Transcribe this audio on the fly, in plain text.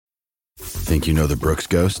Think you know the Brooks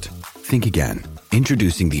Ghost? Think again.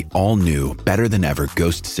 Introducing the all-new, better-than-ever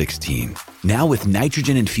Ghost 16. Now with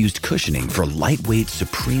nitrogen-infused cushioning for lightweight,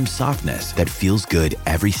 supreme softness that feels good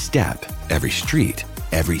every step, every street,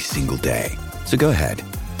 every single day. So go ahead,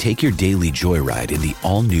 take your daily joyride in the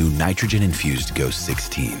all-new nitrogen-infused Ghost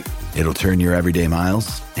 16. It'll turn your everyday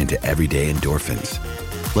miles into everyday endorphins.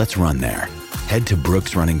 Let's run there. Head to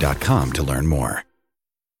brooksrunning.com to learn more.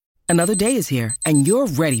 Another day is here, and you're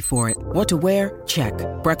ready for it. What to wear? Check.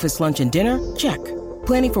 Breakfast, lunch, and dinner? Check.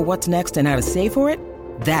 Planning for what's next and how to save for it?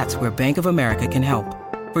 That's where Bank of America can help.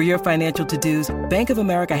 For your financial to-dos, Bank of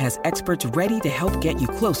America has experts ready to help get you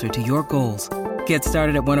closer to your goals. Get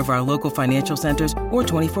started at one of our local financial centers or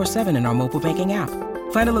 24/7 in our mobile banking app.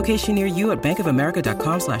 Find a location near you at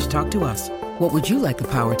bankofamerica.com/talktous. What would you like the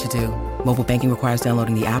power to do? Mobile banking requires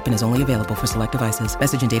downloading the app and is only available for select devices.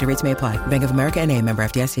 Message and data rates may apply. Bank of America NA, member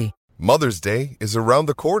FDIC. Mother's Day is around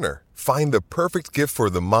the corner. Find the perfect gift for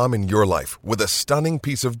the mom in your life with a stunning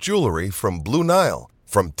piece of jewelry from Blue Nile.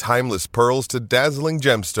 From timeless pearls to dazzling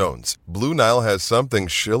gemstones, Blue Nile has something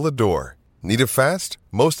she'll adore. Need it fast?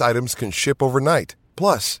 Most items can ship overnight.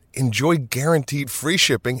 Plus, enjoy guaranteed free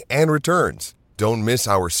shipping and returns. Don't miss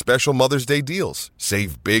our special Mother's Day deals.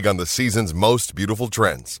 Save big on the season's most beautiful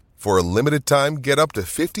trends. For a limited time, get up to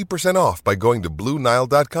 50% off by going to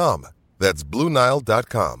BlueNile.com. That's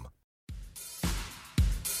BlueNile.com.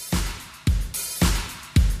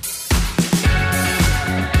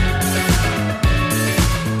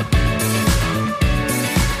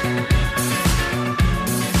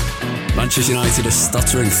 Manchester United are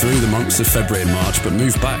stuttering through the months of February and March, but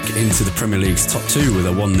moved back into the Premier League's top two with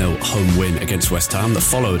a 1-0 home win against West Ham that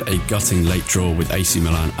followed a gutting late draw with AC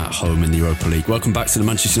Milan at home in the Europa League. Welcome back to the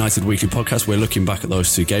Manchester United Weekly Podcast. We're looking back at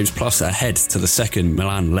those two games, plus ahead to the second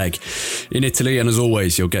Milan leg in Italy. And as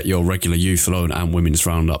always, you'll get your regular youth, loan and women's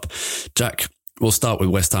roundup. Jack, we'll start with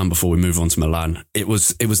West Ham before we move on to Milan. It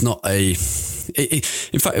wasn't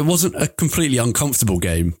a completely uncomfortable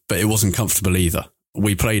game, but it wasn't comfortable either.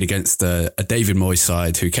 We played against a David Moyes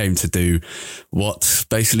side who came to do what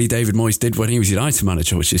basically David Moyes did when he was United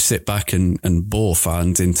manager, which is sit back and bore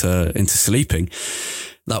fans into sleeping.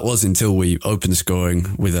 That was until we opened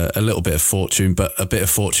scoring with a little bit of fortune, but a bit of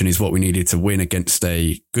fortune is what we needed to win against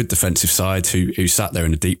a good defensive side who sat there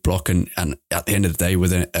in a deep block. And at the end of the day,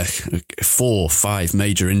 with 4-5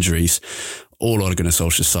 major injuries, all Ole Gunnar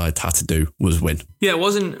Solskjaer's side had to do was win. Yeah, it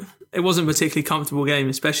wasn't a particularly comfortable game,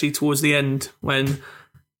 especially towards the end when,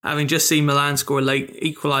 having just seen Milan score a late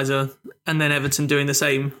equaliser and then Everton doing the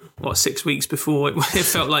same, 6 weeks before, it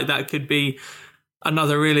felt like that could be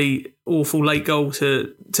another really awful late goal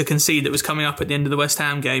to concede that was coming up at the end of the West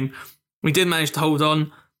Ham game. We did manage to hold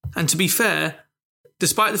on. And to be fair,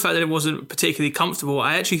 despite the fact that it wasn't particularly comfortable,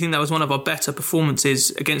 I actually think that was one of our better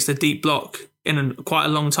performances against a deep block in quite a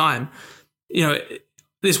long time. You know,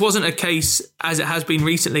 this wasn't a case, as it has been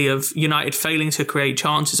recently, of United failing to create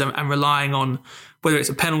chances and relying on whether it's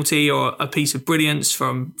a penalty or a piece of brilliance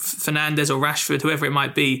from Fernandes or Rashford, whoever it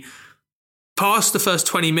might be. Past the first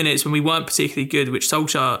 20 minutes when we weren't particularly good, which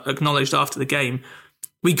Solskjaer acknowledged after the game,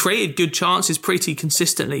 we created good chances pretty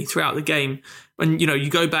consistently throughout the game. When, you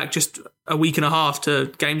go back just a week and a half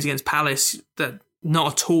to games against Palace, that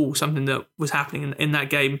not at all something that was happening in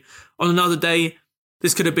that game. On another day,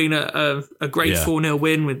 this could have been a great 4-0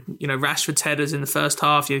 win with, Rashford's headers in the first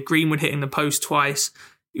half. You had Greenwood hitting the post twice.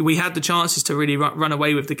 We had the chances to really run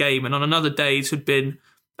away with the game. And on another day, it had been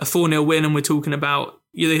a 4-0 win, and we're talking about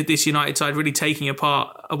this United side really taking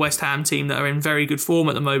apart a West Ham team that are in very good form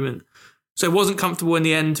at the moment. So it wasn't comfortable in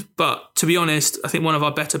the end, but to be honest, I think one of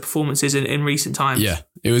our better performances in recent times. Yeah,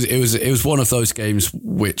 it was one of those games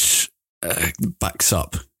which backs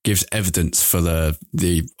up, gives evidence for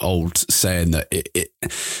the old saying that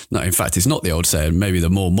no, in fact, it's not the old saying, maybe the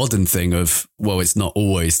more modern thing of, well, it's not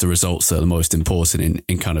always the results that are the most important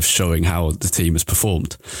in kind of showing how the team has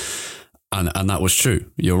performed. And that was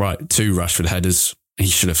true. You're right. 2 Rashford headers. He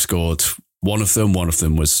should have scored one of them. One of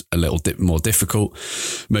them was a little more difficult.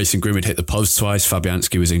 Mason Greenwood hit the post twice.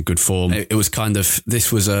 Fabianski was in good form. It was kind of,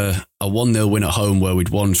 this was a 1-0 win at home where we'd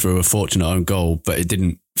won through a fortunate own goal, but it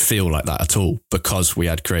didn't feel like that at all because we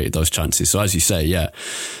had created those chances. So as you say, yeah,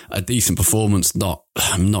 a decent performance, not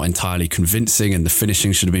entirely convincing, and the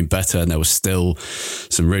finishing should have been better. And there was still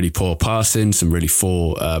some really poor passing, some really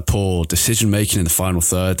poor decision making in the final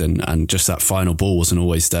third, and just that final ball wasn't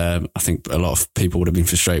always there. I think a lot of people would have been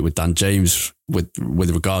frustrated with Dan James with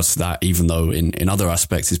regards to that, even though in other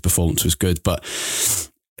aspects his performance was good. But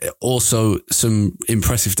also some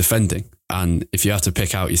impressive defending. And if you have to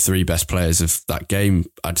pick out your 3 best players of that game,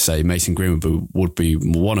 I'd say Mason Greenwood would be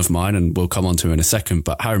one of mine, and we'll come on to him in a second.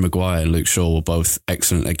 But Harry Maguire and Luke Shaw were both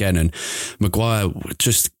excellent again. And Maguire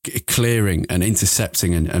just clearing and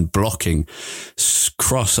intercepting and blocking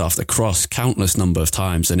cross after cross countless number of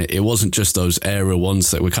times. And it wasn't just those aerial ones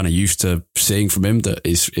that we're kind of used to seeing from him that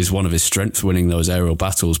is one of his strengths, winning those aerial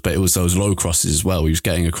battles, but it was those low crosses as well. He was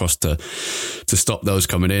getting across to stop those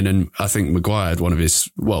coming in. And I think Maguire had one of his,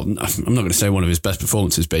 well, I'm not going to say one of his best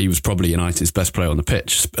performances, but he was probably United's best player on the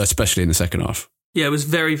pitch, especially in the second half. Yeah, it was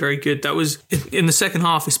very, very good. That was, in the second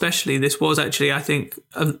half especially, this was actually, I think,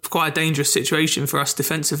 quite a dangerous situation for us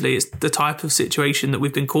defensively. It's the type of situation that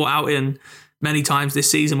we've been caught out in many times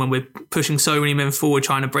this season when we're pushing so many men forward,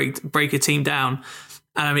 trying to break a team down.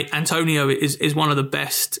 And I mean, Antonio is one of the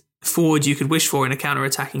best forwards you could wish for in a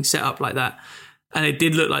counter-attacking setup like that. And it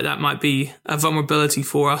did look like that might be a vulnerability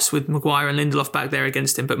for us with Maguire and Lindelof back there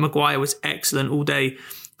against him. But Maguire was excellent all day.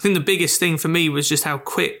 I think the biggest thing for me was just how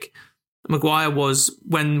quick Maguire was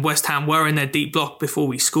when West Ham were in their deep block before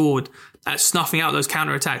we scored, at snuffing out those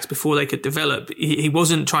counter-attacks before they could develop. He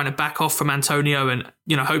wasn't trying to back off from Antonio and,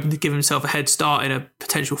 hoping to give himself a head start in a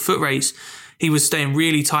potential foot race. He was staying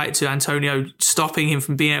really tight to Antonio, stopping him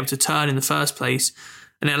from being able to turn in the first place.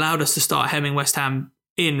 And it allowed us to start hemming West Ham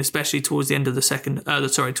in, especially towards the end of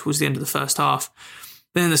towards the end of the first half.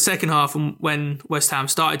 Then in the second half, when West Ham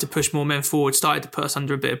started to push more men forward, started to put us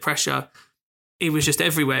under a bit of pressure, it was just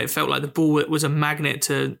everywhere. It felt like the ball was a magnet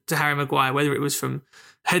to Harry Maguire, whether it was from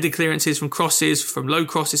header clearances, from crosses, from low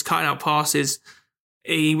crosses, cutting out passes.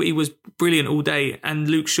 He was brilliant all day. And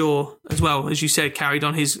Luke Shaw, as well, as you said, carried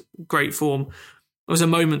on his great form. There was a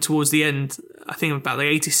moment towards the end, I think about the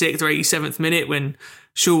 86th or 87th minute, when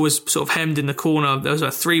Shaw was sort of hemmed in the corner. There was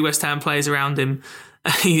 3 West Ham players around him.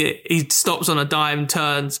 He stops on a dime,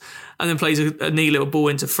 turns, and then plays a neat little ball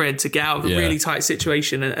into Fred to get out of a really tight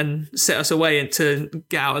situation and set us away and to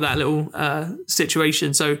get out of that little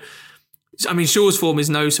situation. So, I mean, Shaw's form is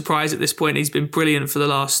no surprise at this point. He's been brilliant for the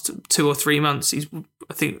last 2 or 3 months. He's,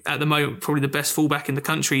 I think, at the moment, probably the best fullback in the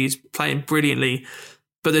country. He's playing brilliantly.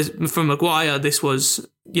 But from Maguire, this was,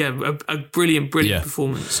 a brilliant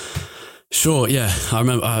performance. Sure, yeah. I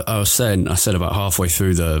remember I said about halfway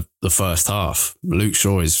through the first half, Luke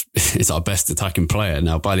Shaw is our best attacking player.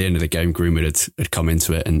 Now, by the end of the game, Greenwood had come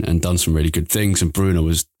into it and done some really good things, and Bruno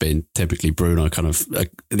was being typically Bruno, kind of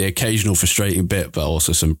the occasional frustrating bit, but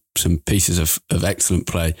also some pieces of excellent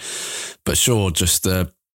play. But Shaw, just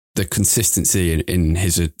the consistency in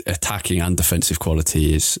his attacking and defensive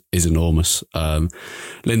quality is enormous.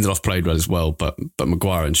 Lindelof played well as well, but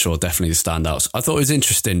Maguire and Shaw definitely the standouts. I thought it was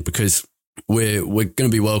interesting because we're going to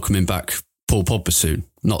be welcoming back Paul Pogba soon,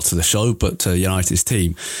 not to the show, but to United's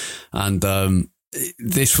team. And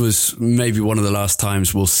this was maybe one of the last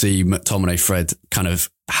times we'll see McTominay Fred kind of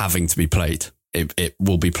having to be played. It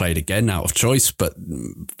will be played again out of choice, but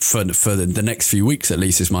for the next few weeks at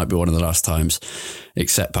least, this might be one of the last times,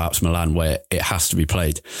 except perhaps Milan, where it has to be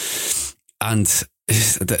played. And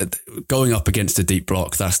going up against a deep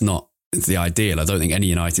block, that's not the ideal. I don't think any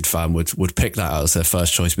United fan would pick that out as their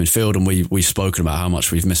first choice midfield, and we've spoken about how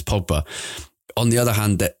much we've missed Pogba. On the other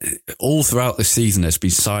hand, all throughout the season, there's been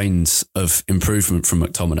signs of improvement from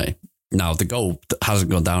McTominay. Now, the goal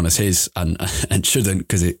hasn't gone down as his and shouldn't,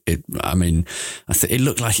 because it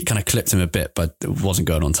looked like it kind of clipped him a bit, but it wasn't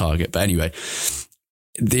going on target. But anyway,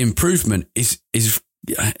 the improvement is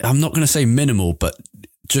I'm not going to say minimal, but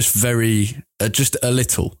just just a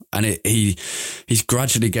little. And he's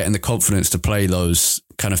gradually getting the confidence to play those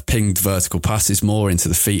kind of pinged vertical passes more into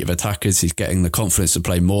the feet of attackers. He's getting the confidence to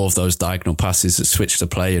play more of those diagonal passes that switch the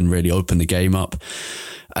play and really open the game up.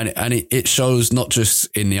 And it shows not just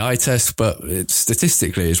in the eye test, but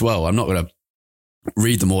statistically as well. I'm not going to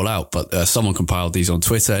read them all out, but someone compiled these on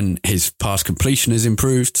Twitter, and his pass completion has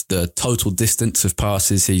improved. The total distance of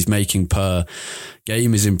passes he's making per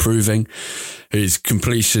game is improving. His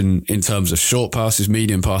completion in terms of short passes,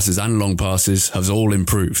 medium passes and long passes has all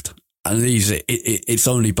improved. And these, it's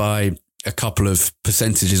only by a couple of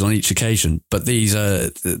percentages on each occasion, but these are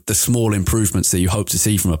the small improvements that you hope to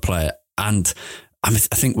see from a player. And I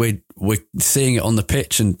think we're seeing it on the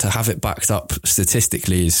pitch, and to have it backed up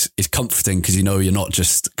statistically is comforting, because you're not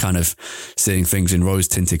just kind of seeing things in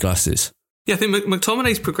rose-tinted glasses. Yeah, I think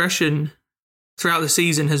McTominay's progression throughout the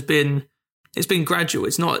season has been gradual.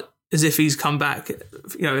 It's not as if he's come back,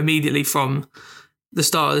 immediately from the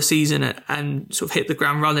start of the season and sort of hit the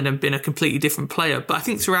ground running and been a completely different player. But I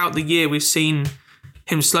think throughout the year we've seen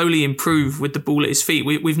him slowly improve with the ball at his feet.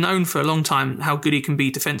 We've known for a long time how good he can be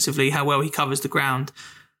defensively, how well he covers the ground.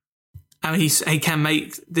 And he can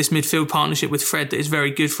make this midfield partnership with Fred that is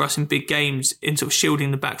very good for us in big games in sort of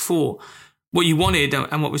shielding the back four. What you wanted,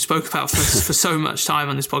 and what we spoke about for so much time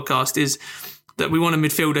on this podcast, is that we want a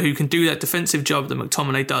midfielder who can do that defensive job that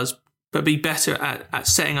McTominay does, but be better at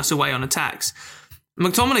setting us away on attacks.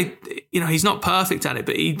 McTominay, he's not perfect at it,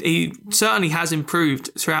 but he certainly has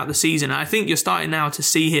improved throughout the season. I think you're starting now to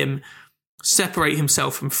see him separate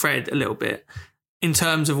himself from Fred a little bit in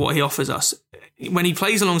terms of what he offers us. When he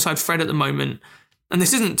plays alongside Fred at the moment, and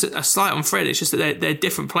this isn't a slight on Fred, it's just that they're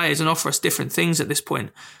different players and offer us different things at this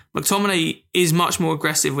point. McTominay is much more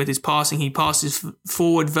aggressive with his passing. He passes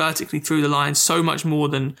forward vertically through the line so much more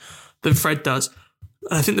than Fred does.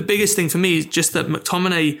 And I think the biggest thing for me is just that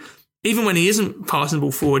McTominay, even when he isn't passing the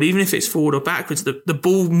ball forward, even if it's forward or backwards, the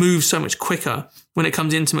ball moves so much quicker when it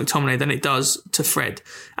comes into McTominay than it does to Fred,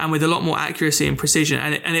 and with a lot more accuracy and precision.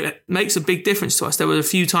 And it makes a big difference to us. There were a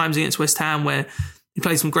few times against West Ham where he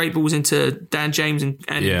played some great balls into Dan James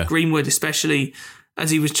and Greenwood, especially as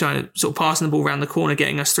he was trying to sort of passing the ball around the corner,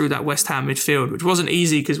 getting us through that West Ham midfield, which wasn't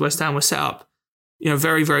easy because West Ham was set up,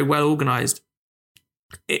 very, very well organised.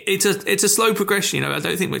 It's a slow progression. I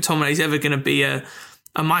don't think McTominay's ever going to be a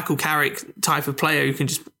Michael Carrick type of player who can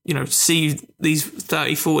just, see these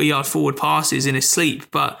 30, 40 yard forward passes in his sleep.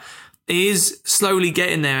 But he is slowly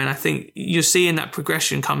getting there. And I think you're seeing that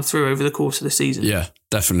progression come through over the course of the season. Yeah,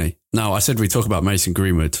 definitely. Now, I said we talk about Mason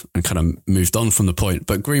Greenwood and kind of moved on from the point,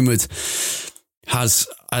 but Greenwood has,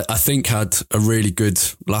 I think, had a really good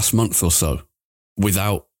last month or so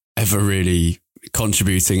without ever really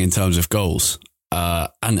contributing in terms of goals.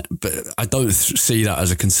 But I don't see that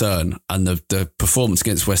as a concern. And the performance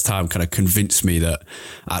against West Ham kind of convinced me that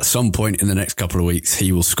at some point in the next couple of weeks,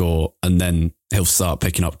 he will score and then he'll start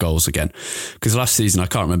picking up goals again. Because last season, I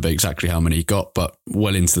can't remember exactly how many he got, but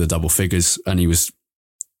well into the double figures. And he was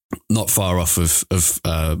not far off of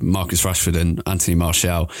Marcus Rashford and Anthony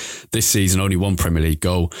Martial. This season, only one Premier League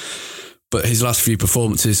goal. But his last few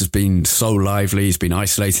performances has been so lively. He's been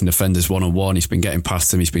isolating defenders one-on-one. He's been getting past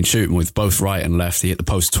them. He's been shooting with both right and left. He hit the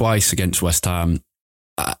post twice against West Ham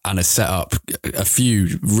and has set up a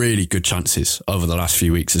few really good chances over the last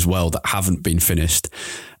few weeks as well that haven't been finished.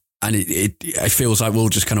 And it feels like we're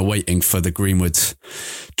just kind of waiting for the Greenwood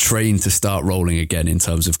train to start rolling again in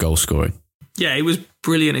terms of goal scoring. Yeah, he was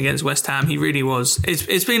brilliant against West Ham. He really was.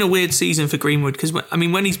 It's been a weird season for Greenwood because,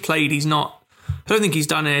 when he's played, I don't think he's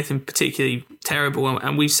done anything particularly terrible.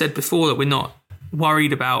 And we've said before that we're not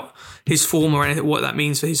worried about his form or anything, what that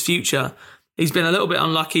means for his future. He's been a little bit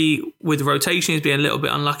unlucky with the rotation. He's been a little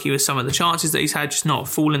bit unlucky with some of the chances that he's had, just not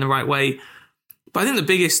falling the right way. But I think the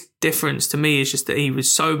biggest difference to me is just that he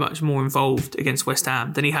was so much more involved against West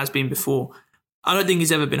Ham than he has been before. I don't think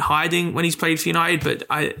he's ever been hiding when he's played for United,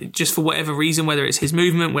 but just for whatever reason, whether it's his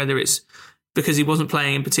movement, whether it's because he wasn't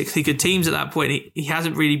playing in particularly good teams at that point, he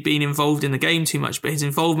hasn't really been involved in the game too much, but his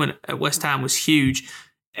involvement at West Ham was huge.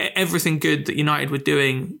 Everything good that United were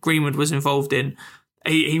doing, Greenwood was involved in.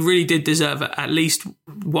 He really did deserve at least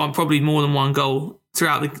one, probably more than one goal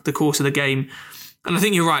throughout the course of the game. And I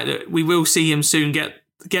think you're right that we will see him soon get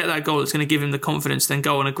that goal that's going to give him the confidence to then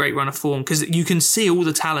go on a great run of form, because you can see all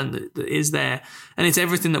the talent that is there. And it's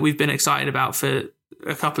everything that we've been excited about for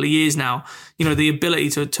a couple of years now. The ability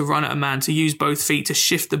to run at a man, to use both feet, to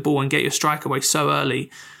shift the ball and get your strike away so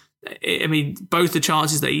early. Both the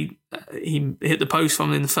chances that he hit the post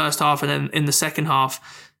from in the first half and then in the second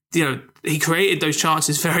half, he created those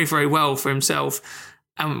chances very, very well for himself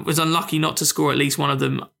and was unlucky not to score at least one of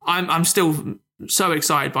them. I'm still so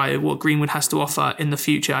excited by what Greenwood has to offer in the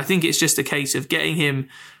future. I think it's just a case of getting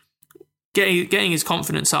his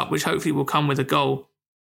confidence up, which hopefully will come with a goal.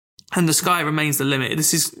 And the sky remains the limit.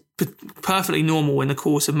 This is perfectly normal in the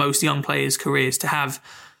course of most young players' careers to have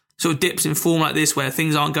sort of dips in form like this where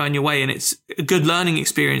things aren't going your way, and it's a good learning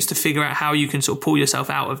experience to figure out how you can sort of pull yourself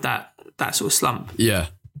out of that sort of slump. Yeah,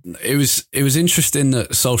 it was interesting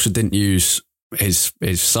that Solskjaer didn't use his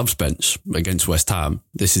subs bench against West Ham.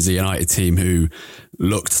 This is a United team who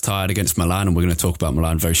looked tired against Milan, and we're going to talk about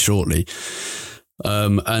Milan very shortly.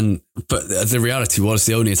 But the reality was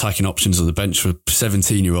the only attacking options on the bench were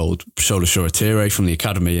 17-year-old Shola Shoretire from the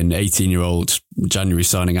academy and 18-year-old January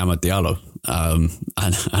signing Amad Diallo.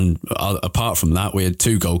 And apart from that, we had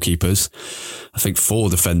 2 goalkeepers, I think 4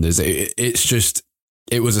 defenders.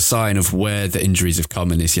 It was a sign of where the injuries have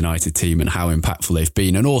come in this United team and how impactful they've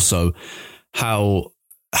been, and also how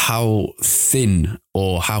thin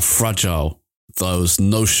or how fragile those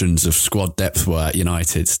notions of squad depth were at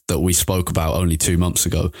United that we spoke about only 2 months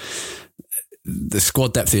ago. The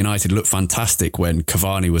squad depth at United looked fantastic when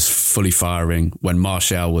Cavani was fully firing, when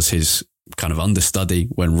Martial was his kind of understudy,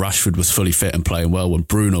 when Rashford was fully fit and playing well, when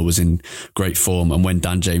Bruno was in great form, and when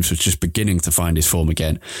Dan James was just beginning to find his form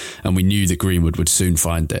again. And we knew that Greenwood would soon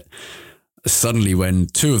find it. Suddenly, when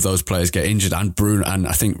two of those players get injured and Bruno, and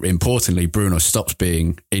I think importantly, Bruno stops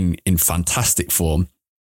being in fantastic form,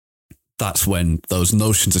 that's when those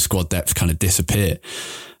notions of squad depth kind of disappear.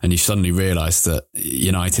 And you suddenly realise that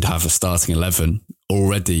United have a starting 11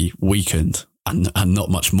 already weakened and not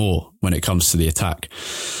much more when it comes to the attack.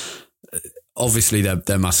 Obviously,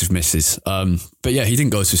 they're massive misses. But yeah, he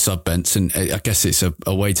didn't go to sub bench, and I guess it's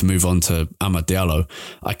a way to move on to Amad Diallo.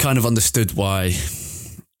 I kind of understood why.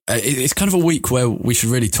 It's kind of a week where we should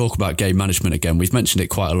really talk about game management again. We've mentioned it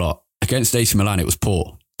quite a lot. Against AC Milan, it was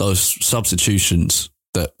poor. Those substitutions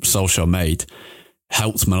that Solskjaer made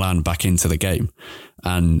helped Milan back into the game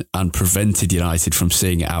and prevented United from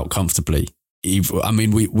seeing it out comfortably. I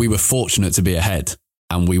mean, we were fortunate to be ahead,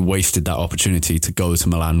 and we wasted that opportunity to go to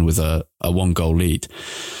Milan with a 1-goal lead.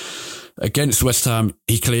 Against West Ham,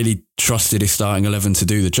 he clearly trusted his starting 11 to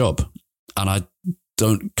do the job. And I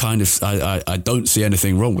don't see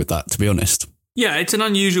anything wrong with that, to be honest. Yeah, it's an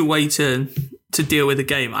unusual way to deal with a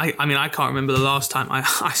game. I mean, I can't remember the last time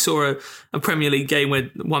I saw a Premier League game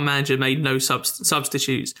where one manager made no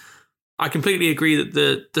substitutes. I completely agree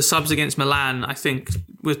that the subs against Milan, I think,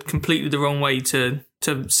 were completely the wrong way to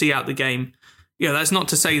see out the game. Yeah, that's not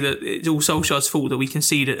to say that it's all Solskjaer's fault that we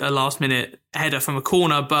conceded a last-minute header from a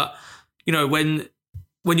corner, but when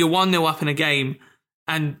you're 1-0 up in a game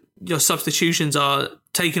and your substitutions are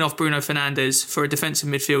taking off Bruno Fernandes for a defensive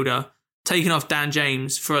midfielder, taking off Dan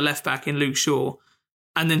James for a left-back in Luke Shaw,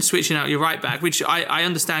 and then switching out your right-back, which I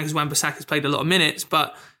understand because Wan-Bissaka's played a lot of minutes,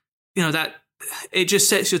 but that it just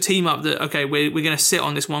sets your team up that, okay, we're going to sit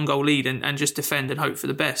on this 1-goal lead and just defend and hope for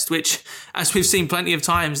the best, which, as we've seen plenty of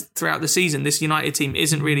times throughout the season, this United team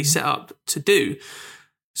isn't really set up to do.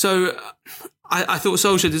 So I thought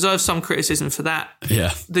Solskjaer deserves some criticism for that.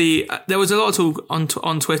 Yeah. There was a lot of talk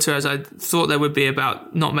on Twitter, as I thought there would be,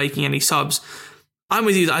 about not making any subs. I'm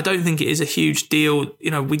with you that I don't think it is a huge deal.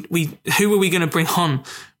 Who were we going to bring on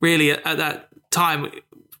really at that time?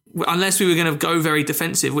 Unless we were going to go very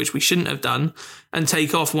defensive, which we shouldn't have done, and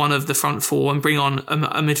take off one of the front four and bring on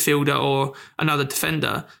a midfielder or another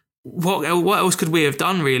defender. What else could we have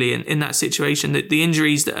done really in that situation? The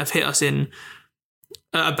injuries that have hit us in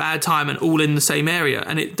a bad time and all in the same area.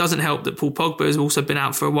 And it doesn't help that Paul Pogba has also been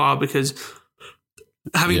out for a while, because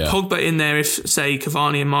having Pogba in there, if, say,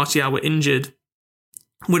 Cavani and Martial were injured,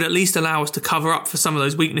 would at least allow us to cover up for some of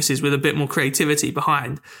those weaknesses with a bit more creativity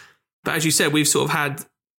behind. But as you said, we've sort of had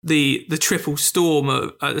the triple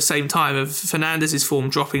storm at the same time of Fernandes' form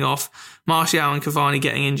dropping off, Martial and Cavani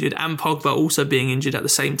getting injured, and Pogba also being injured at the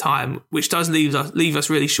same time, which does leave us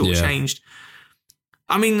really shortchanged.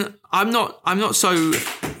 Yeah. I mean, I'm not so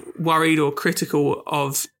worried or critical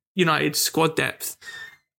of United's squad depth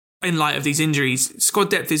in light of these injuries. Squad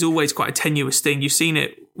depth is always quite a tenuous thing. You've seen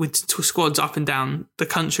it with squads up and down the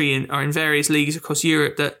country or in various leagues across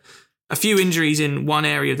Europe, that a few injuries in one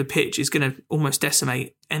area of the pitch is going to almost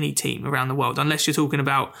decimate any team around the world, unless you're talking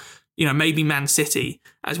about, maybe Man City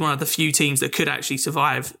as one of the few teams that could actually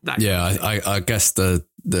survive that. Yeah, I guess the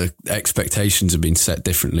expectations have been set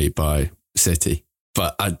differently by City.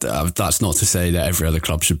 But that's not to say that every other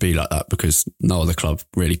club should be like that, because no other club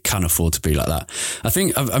really can afford to be like that.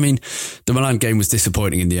 I mean, the Milan game was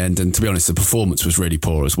disappointing in the end, and to be honest, the performance was really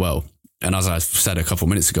poor as well. And as I said a couple of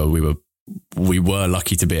minutes ago, we were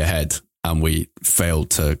lucky to be ahead, and we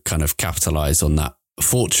failed to kind of capitalise on that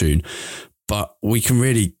fortune. But we can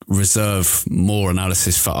really reserve more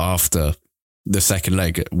analysis for after the second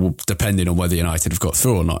leg, depending on whether United have got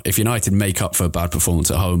through or not. If United make up for a bad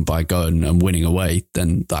performance at home by going and winning away,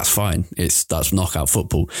 then that's fine. That's knockout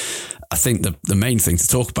football. I think the main thing to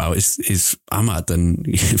talk about is Amad.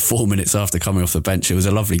 And 4 minutes after coming off the bench, it was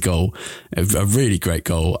a lovely goal, a really great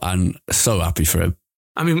goal, and so happy for him.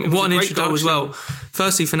 I mean, what an introduction as well.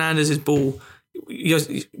 Firstly, Fernandes' ball.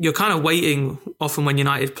 You're kind of waiting often when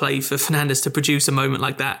United play for Fernandes to produce a moment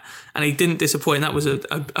like that, and he didn't disappoint. That was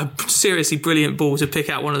a seriously brilliant ball to pick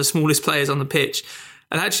out one of the smallest players on the pitch,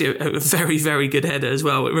 and actually a very, very good header as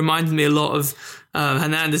well. It reminded me a lot of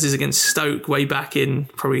Hernandez's against Stoke way back in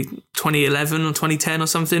probably 2011 or 2010 or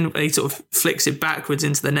something. He sort of flicks it backwards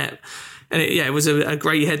into the net. And it was a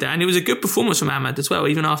great header. And it was a good performance from Amad as well.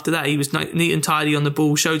 Even after that, he was neat and tidy on the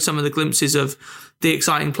ball, showed some of the glimpses of the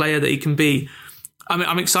exciting player that he can be.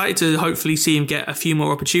 I'm excited to hopefully see him get a few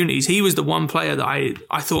more opportunities. He was the one player that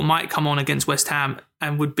I thought might come on against West Ham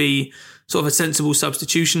and would be sort of a sensible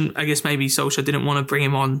substitution. I guess maybe Solskjaer didn't want to bring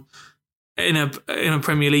him on in a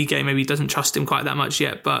Premier League game. Maybe he doesn't trust him quite that much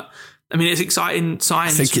yet. But I mean, it's exciting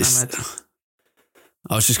signs from Amad.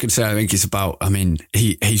 I was just going to say, I think it's about, I mean,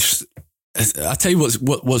 he's, I tell you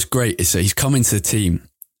what's great is that he's come into the team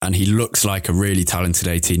and he looks like a really talented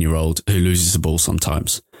 18-year-old who loses the ball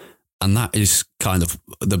sometimes. And that is kind of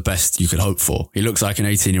the best you could hope for. He looks like an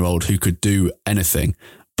 18-year-old who could do anything,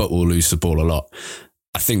 but will lose the ball a lot.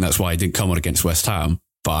 I think that's why he didn't come on against West Ham.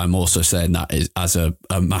 But I'm also saying that is as a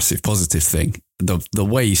massive positive thing. The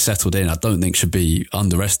way he settled in, I don't think should be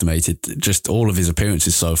underestimated. Just all of his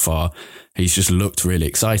appearances so far, he's just looked really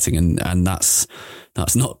exciting, and that's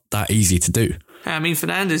not that easy to do. I mean,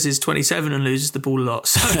 Fernandes is 27 and loses the ball a lot,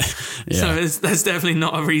 so, Yeah. so that's definitely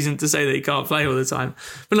not a reason to say that he can't play all the time.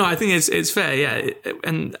 But no, I think it's fair, yeah.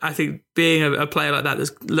 And I think being a player like that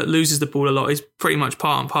that loses the ball a lot is pretty much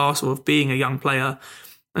part and parcel of being a young player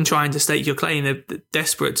and trying to stake your claim. They're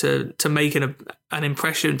desperate to make an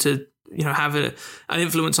impression, to have an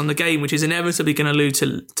influence on the game, which is inevitably going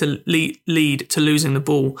to lead to losing the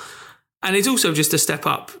ball. And it's also just a step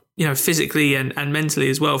up, physically and mentally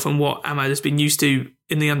as well from what Amad has been used to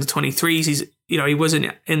in the under-23s. He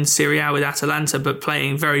wasn't in Serie A with Atalanta, but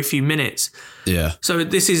playing very few minutes. Yeah. So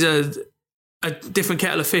this is a different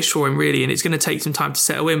kettle of fish for him, really, and it's going to take some time to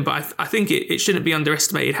settle in. But I think it shouldn't be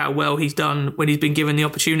underestimated how well he's done when he's been given the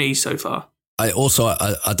opportunities so far. I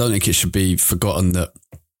don't think it should be forgotten that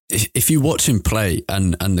if you watch him play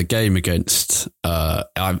and the game against,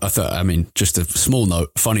 just a small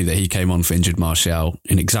note, funny that he came on for injured Martial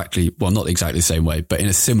in not exactly the same way, but in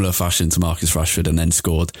a similar fashion to Marcus Rashford, and then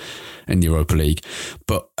scored in the Europa League.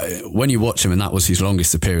 But when you watch him, and that was his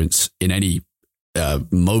longest appearance in any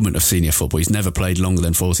moment of senior football, he's never played longer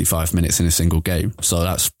than 45 minutes in a single game. So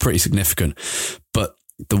that's pretty significant. But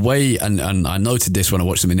the way, and I noted this when I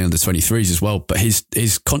watched him in the under-23s as well, but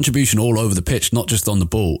his contribution all over the pitch, not just on the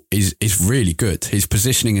ball, is really good. His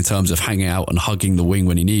positioning in terms of hanging out and hugging the wing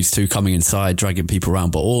when he needs to, coming inside, dragging people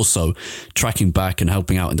around, but also tracking back and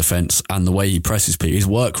helping out in defence, and the way he presses people, his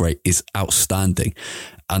work rate is outstanding.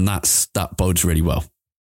 And that bodes really well.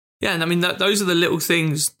 Yeah, and I mean, those are the little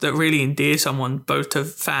things that really endear someone, both to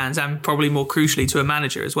fans and probably more crucially to a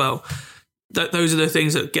manager as well. Those are the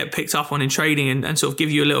things that get picked up on in training and sort of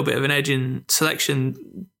give you a little bit of an edge in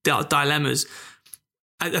selection dilemmas.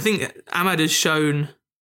 I think Amad has shown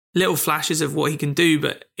little flashes of what he can do,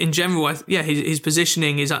 but in general, his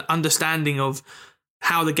positioning, his understanding of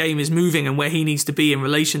how the game is moving and where he needs to be in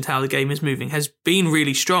relation to how the game is moving has been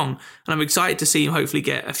really strong. And I'm excited to see him hopefully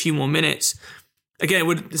get a few more minutes. Again,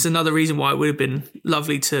 it's another reason why it would have been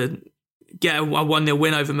lovely to get a 1-0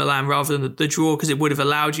 win over Milan rather than the draw, because it would have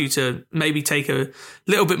allowed you to maybe take a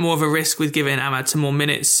little bit more of a risk with giving Amad some more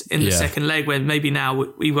minutes in the second leg, when maybe now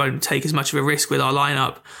we won't take as much of a risk with our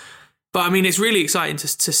lineup. But I mean, it's really exciting to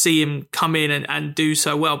see him come in and do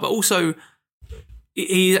so well. But also,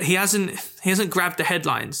 he hasn't grabbed the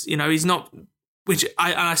headlines. He's not, which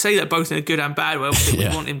I say that both in a good and bad way. We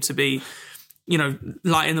want him to be,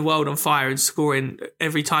 lighting the world on fire and scoring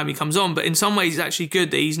every time he comes on. But in some ways, it's actually good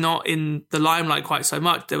that he's not in the limelight quite so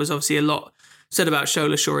much. There was obviously a lot said about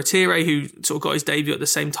Shola Shoretire, who sort of got his debut at the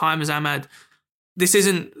same time as Amad. This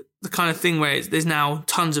isn't the kind of thing where there's now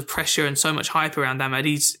tons of pressure and so much hype around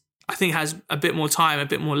Amad. I think has a bit more time, a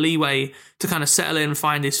bit more leeway to kind of settle in and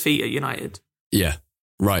find his feet at United. Yeah,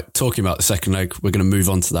 right. Talking about the second leg, we're going to move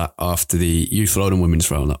on to that after the Youth Loan Women's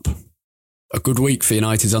Roundup. A good week for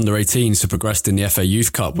United's under-18s, who progressed in the FA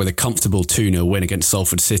Youth Cup with a comfortable 2-0 win against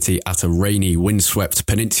Salford City at a rainy, windswept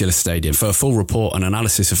Peninsula Stadium. For a full report and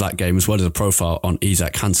analysis of that game, as well as a profile on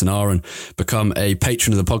Isak Hansen-Aron, become a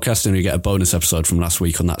patron of the podcast and you get a bonus episode from last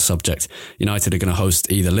week on that subject. United are going to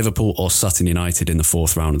host either Liverpool or Sutton United in the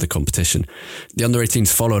fourth round of the competition. The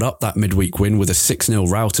under-18s followed up that midweek win with a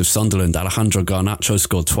 6-0 rout of Sunderland. Alejandro Garnacho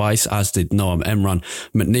scored twice, as did Noam Emran.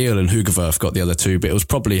 McNeil and Hugerwerf got the other two, but it was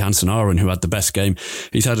probably Hansen-Aron who had the best game.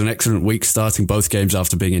 He's had an excellent week, starting both games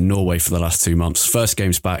after being in Norway for the last 2 months. First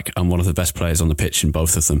game's back and one of the best players on the pitch in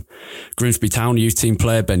both of them. Grimsby Town youth team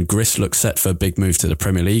player Ben Griss looks set for a big move to the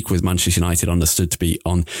Premier League, with Manchester United understood to be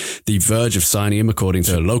on the verge of signing him, according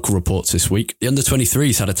to local reports this week. The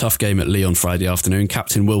under-23s had a tough game at Lyon Friday afternoon.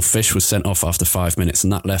 Captain Will Fish was sent off after 5 minutes,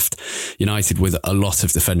 and that left United with a lot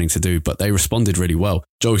of defending to do, but they responded really well.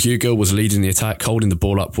 Joe Hugo was leading the attack, holding the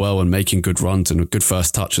ball up well and making good runs, and a good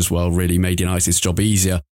first touch as well really made United's job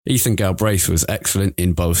easier. Ethan Galbraith was excellent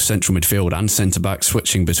in both central midfield and centre-back,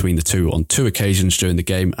 switching between the two on 2 occasions during the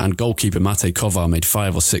game, and goalkeeper Mate Kovar made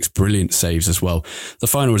 5 or 6 brilliant saves as well. The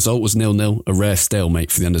final result was 0-0, a rare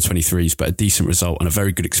stalemate for the under-23s, but a decent result and a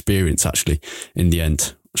very good experience actually in the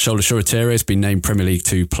end. Shola Shoretire has been named Premier League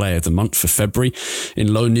 2 Player of the Month for February.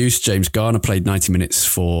 In loan news, James Garner played 90 minutes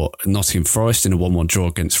for Nottingham Forest in a 1-1 draw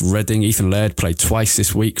against Reading. Ethan Laird played twice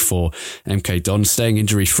this week for MK Dons, staying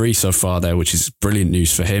injury-free so far there, which is brilliant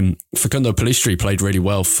news for him. Facundo Pellistri played really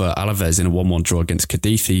well for Alaves in a 1-1 draw against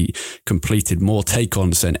Cadiz. He completed more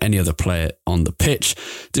take-ons than any other player on the pitch.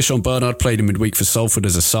 Dishon Bernard played in midweek for Salford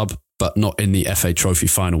as a sub, but not in the FA Trophy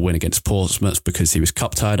final win against Portsmouth because he was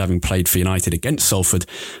cup-tied, having played for United against Salford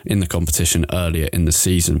in the competition earlier in the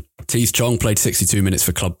season. Tees Chong played 62 minutes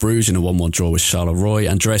for Club Brugge in a 1-1 draw with Charleroi.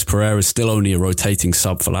 Andreas Pereira is still only a rotating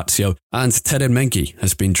sub for Lazio. And Teden Mengi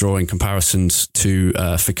has been drawing comparisons to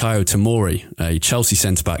Fikayo Tomori, a Chelsea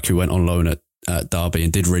centre-back who went on loan at Derby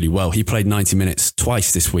and did really well. He played 90 minutes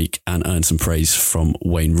twice this week and earned some praise from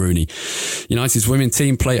Wayne Rooney. United's women's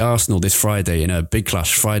team play Arsenal this Friday in a big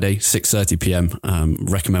clash. Friday, 6:30pm.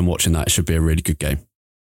 Recommend watching that. It should be a really good game.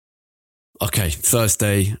 Okay,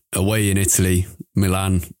 Thursday, away in Italy,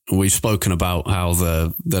 Milan. We've spoken about how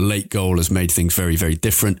the late goal has made things very, very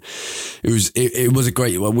different. It was a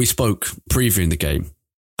great... Well, we spoke previewing the game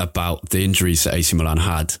about the injuries that AC Milan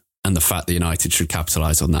had and the fact that United should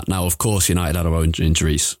capitalise on that. Now, of course, United had our own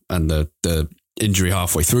injuries and the injury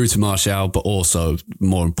halfway through to Martial, but also,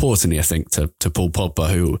 more importantly, I think, to Paul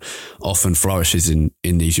Pogba, who often flourishes in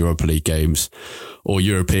these Europa League games or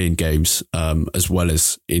European games, as well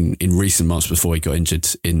as in recent months before he got injured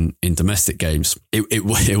in domestic games. It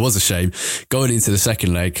was a shame. Going into the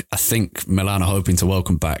second leg, I think Milan are hoping to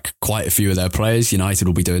welcome back quite a few of their players. United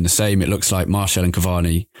will be doing the same. It looks like Martial and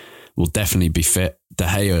Cavani will definitely be fit. De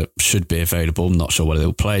Gea should be available. I'm not sure whether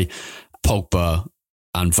they'll play. Pogba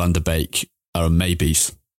and Van der Beek are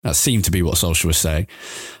maybes. That seemed to be what Solskjaer was saying.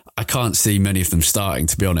 I can't see many of them starting,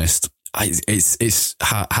 to be honest. It's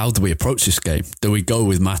how do we approach this game? Do we go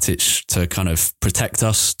with Matic to kind of protect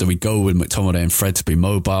us? Do we go with McTominay and Fred to be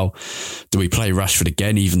mobile? Do we play Rashford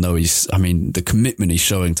again, even though the commitment he's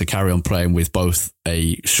showing to carry on playing with both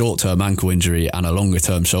a short-term ankle injury and a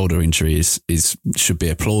longer-term shoulder injury should be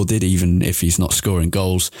applauded, even if he's not scoring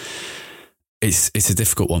goals. It's a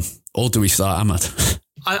difficult one. Or do we start Ahmad?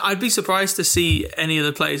 I'd be surprised to see any of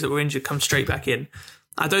the players that were injured come straight back in.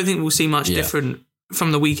 I don't think we'll see much different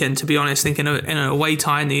from the weekend, to be honest. I think in an away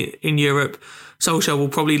tie in Europe, Solskjaer will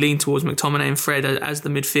probably lean towards McTominay and Fred as the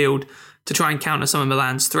midfield to try and counter some of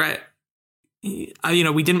Milan's threat. We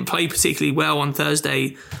didn't play particularly well on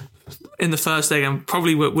Thursday in the first leg and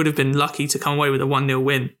probably would have been lucky to come away with a 1-0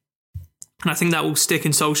 win. And I think that will stick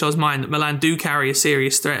in Solskjaer's mind that Milan do carry a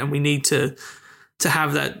serious threat and we need to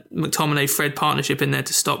have that McTominay-Fred partnership in there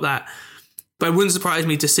to stop that. But it wouldn't surprise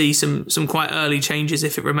me to see some quite early changes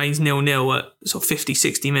if it remains 0-0 at sort of 50,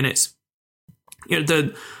 60 minutes.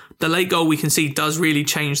 The late goal we concede does really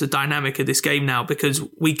change the dynamic of this game now because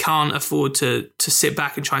we can't afford to sit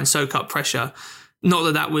back and try and soak up pressure.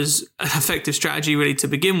 Not that was an effective strategy really to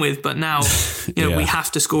begin with, but now we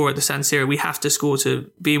have to score at the San Siro. We have to score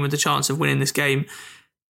to be in with the chance of winning this game.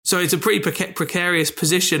 So it's a pretty precarious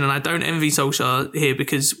position, and I don't envy Solskjaer here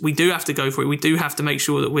because we do have to go for it. We do have to make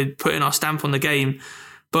sure that we're putting our stamp on the game.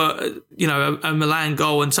 But, a Milan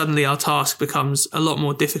goal and suddenly our task becomes a lot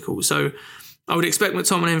more difficult. So I would expect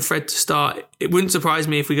McTominay and Fred to start. It wouldn't surprise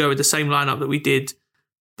me if we go with the same lineup that we did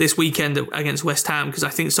this weekend against West Ham because I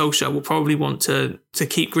think Solskjaer will probably want to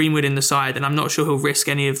keep Greenwood in the side, and I'm not sure he'll risk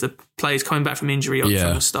any of the players coming back from injury from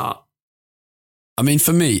the start. I mean,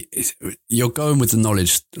 for me, you're going with the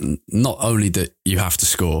knowledge not only that you have to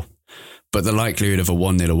score, but the likelihood of a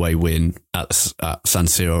 1-0 away win at San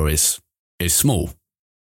Siro is small.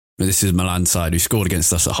 This is Milan's side who scored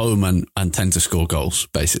against us at home and tend to score goals,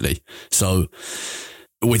 basically. So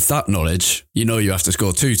with that knowledge, you have to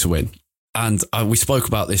score 2 to win. And we spoke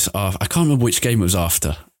about this, I can't remember which game it was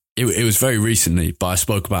after. It was very recently, but I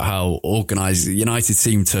spoke about how organised United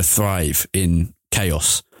seem to thrive in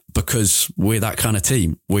chaos. Because we're that kind of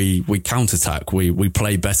team. We counter-attack. We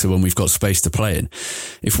play better when we've got space to play in.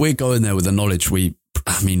 If we're going there with the knowledge,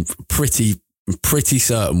 pretty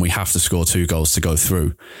certain we have to score 2 goals to go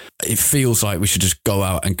through. It feels like we should just go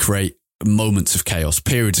out and create moments of chaos,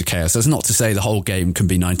 periods of chaos. That's not to say the whole game can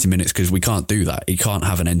be 90 minutes because we can't do that. You can't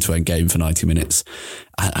have an end-to-end game for 90 minutes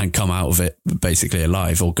and come out of it basically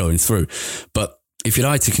alive or going through. But if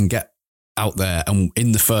United can get out there and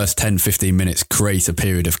in the first 10-15 minutes create a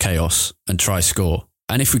period of chaos and try score,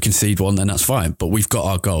 and if we concede one then that's fine, but we've got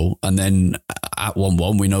our goal, and then at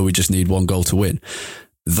 1-1 we know we just need 1 goal to win.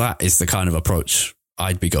 That is the kind of approach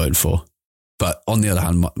I'd be going for. But on the other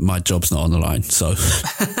hand, my job's not on the line, so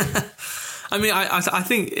I mean, I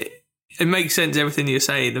think it makes sense everything you're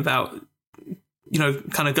saying about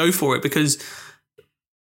kind of go for it, because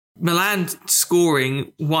Milan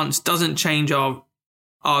scoring once doesn't change our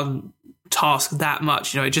task that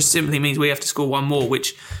much. It just simply means we have to score one more,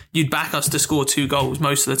 which you'd back us to score 2 goals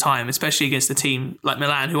most of the time, especially against a team like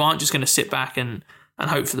Milan, who aren't just going to sit back and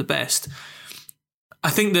hope for the best. I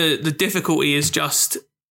think the difficulty is just,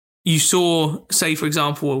 you saw, say, for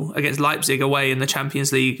example, against Leipzig away in the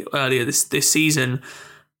Champions League earlier this season,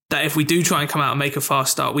 that if we do try and come out and make a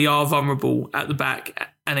fast start, we are vulnerable at the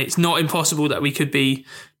back, and it's not impossible that we could be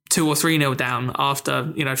 2 or 3-0 down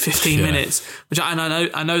after 15 minutes.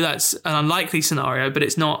 I know that's an unlikely scenario, but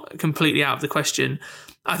it's not completely out of the question.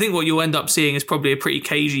 I think what you'll end up seeing is probably a pretty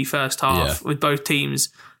cagey first half with both teams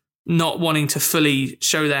not wanting to fully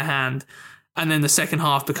show their hand, and then the second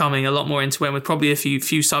half becoming a lot more into-end with probably a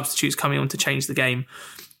few substitutes coming on to change the game.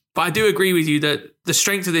 But I do agree with you that the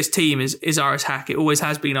strength of this team is our attack. It always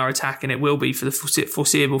has been our attack, and it will be for the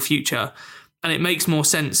foreseeable future. And it makes more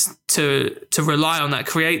sense to rely on that,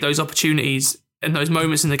 create those opportunities and those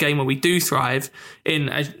moments in the game where we do thrive in,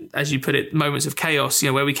 as you put it, moments of chaos,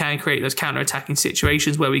 where we can create those counter-attacking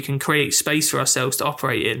situations, where we can create space for ourselves to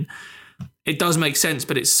operate in. It does make sense,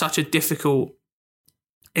 but it's such a difficult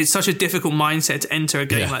mindset to enter a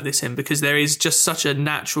game like this in, because there is just such a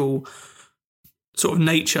natural sort of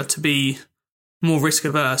nature to be more risk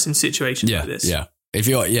averse in situations like this. Yeah.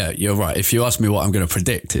 You're right. If you ask me what I'm going to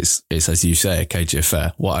predict, it's as you say, a cagey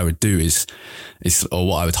affair. What I would do is or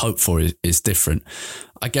what I would hope for is different.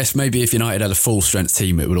 I guess maybe if United had a full strength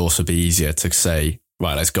team, it would also be easier to say,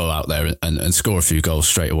 right, let's go out there and score a few goals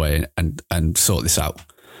straight away and sort this out.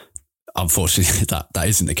 Unfortunately, that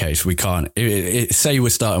isn't the case. We can't. Say we're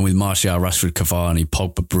starting with Martial, Rashford, Cavani,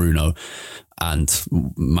 Pogba, Bruno, and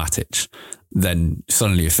Matic. Then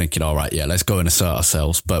suddenly you're thinking, all right, let's go and assert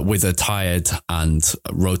ourselves. But with a tired and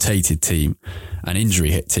rotated team, an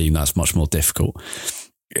injury hit team, that's much more difficult.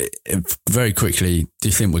 Very quickly, do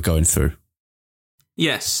you think we're going through?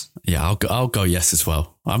 Yes. Yeah, I'll go yes as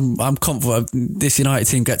well. I'm confident this United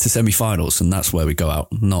team get to semi-finals, and that's where we go out.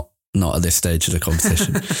 Not at this stage of the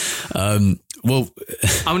competition.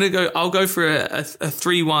 I'll go for a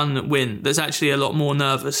 3-1 win that's actually a lot more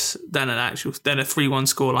nervous than a 3-1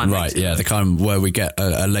 scoreline. Right, yeah, the kind of where we get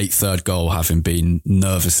a late third goal having been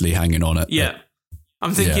nervously hanging on it. Yeah.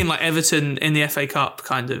 I'm thinking like Everton in the FA Cup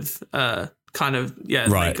kind of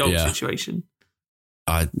late goal situation.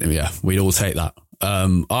 We'd all take that.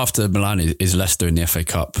 After Milan is Leicester in the FA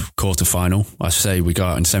Cup quarter-final. I say we go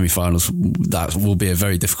out in semi-finals. That will be a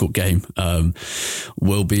very difficult game.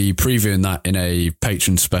 We'll be previewing that in a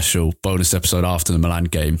Patreon special bonus episode after the Milan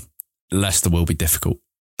game. Leicester will be difficult.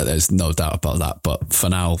 There's no doubt about that. But for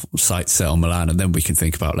now, sights set on Milan, and then we can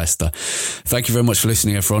think about Leicester. Thank you very much for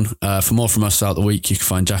listening, everyone. For more from us throughout the week, you can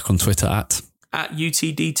find Jack on Twitter at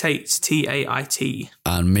UTD Tates, TAIT.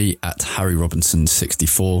 And me at Harry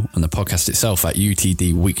Robinson64, and the podcast itself at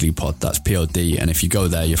UTD Weekly Pod, that's POD. And if you go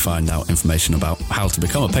there, you'll find out information about how to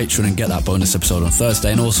become a patron and get that bonus episode on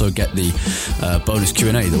Thursday, and also get the bonus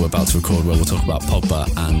Q&A that we're about to record, where we'll talk about Pogba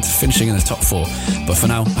and finishing in the top 4. But for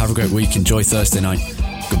now, have a great week. Enjoy Thursday night.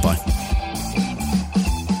 Goodbye.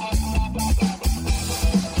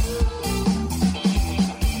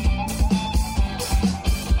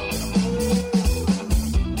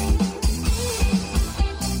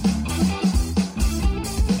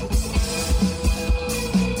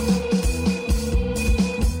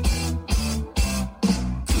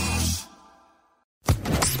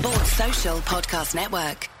 Podcast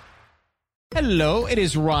Network. Hello, it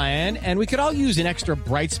is Ryan, and we could all use an extra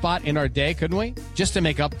bright spot in our day, couldn't we? Just to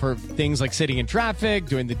make up for things like sitting in traffic,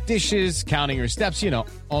 doing the dishes, counting your steps,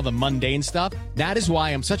 all the mundane stuff. That is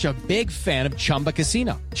why I'm such a big fan of Chumba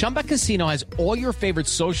Casino. Chumba Casino has all your favorite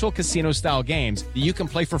social casino style games that you can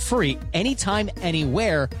play for free anytime,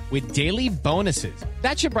 anywhere with daily bonuses.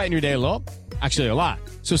 That should brighten your day a little. Actually, a lot.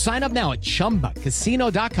 So sign up now at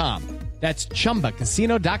ChumbaCasino.com. That's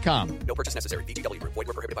ChumbaCasino.com. No purchase necessary. VGW Group. Void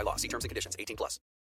where prohibited by law. See terms and conditions. 18+.